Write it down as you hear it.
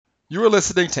You are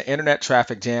listening to Internet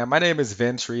Traffic Jam. My name is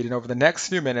Vince Reed, and over the next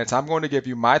few minutes, I'm going to give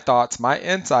you my thoughts, my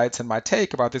insights, and my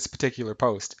take about this particular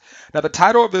post. Now, the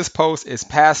title of this post is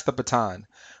Pass the Baton.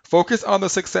 Focus on the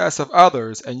success of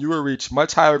others, and you will reach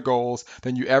much higher goals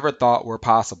than you ever thought were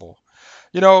possible.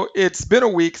 It's been a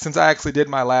week since I actually did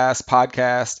my last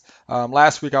podcast.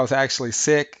 Last week I was actually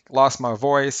sick, lost my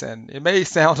voice, and it may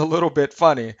sound a little bit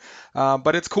funny,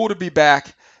 but it's cool to be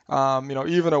back.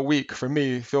 Even a week for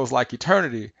me feels like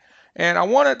eternity. And I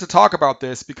wanted to talk about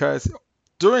this because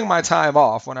during my time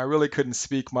off, when I really couldn't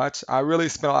speak much, I really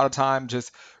spent a lot of time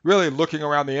just really looking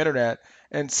around the internet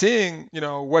and seeing,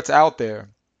 what's out there.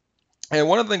 And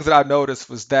one of the things that I noticed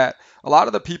was that a lot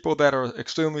of the people that are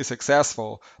extremely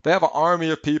successful, they have an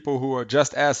army of people who are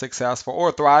just as successful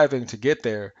or thriving to get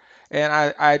there. And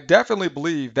I definitely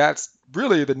believe that's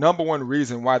really the number one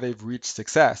reason why they've reached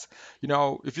success.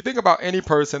 If you think about any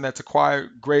person that's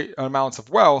acquired great amounts of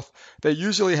wealth, they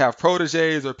usually have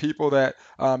proteges or people that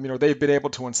they've been able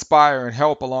to inspire and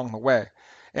help along the way.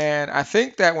 And I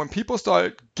think that when people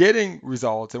start getting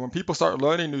results and when people start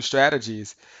learning new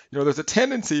strategies, there's a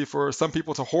tendency for some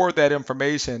people to hoard that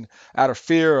information out of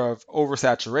fear of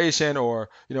oversaturation, or,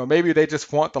 maybe they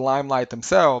just want the limelight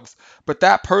themselves, but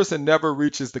that person never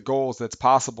reaches the goals that's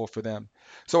possible for them.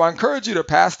 So I encourage you to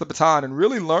pass the baton and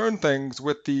really learn things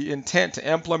with the intent to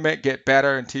implement, get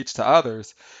better, and teach to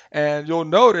others. And you'll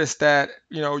notice that,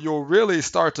 you'll really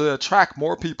start to attract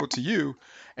more people to you,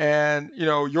 and,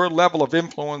 your level of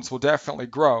influence will definitely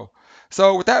grow.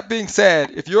 So, with that being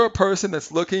said, if you're a person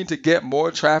that's looking to get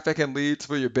more traffic and leads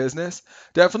for your business,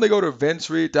 definitely go to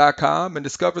vincereed.com and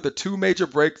discover the two major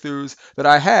breakthroughs that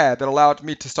I had that allowed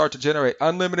me to start to generate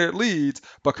unlimited leads,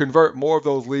 but convert more of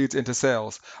those leads into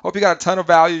sales. Hope you got a ton of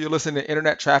value. You're listening to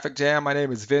Internet Traffic Jam. My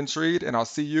name is Vince Reed, and I'll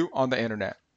see you on the internet.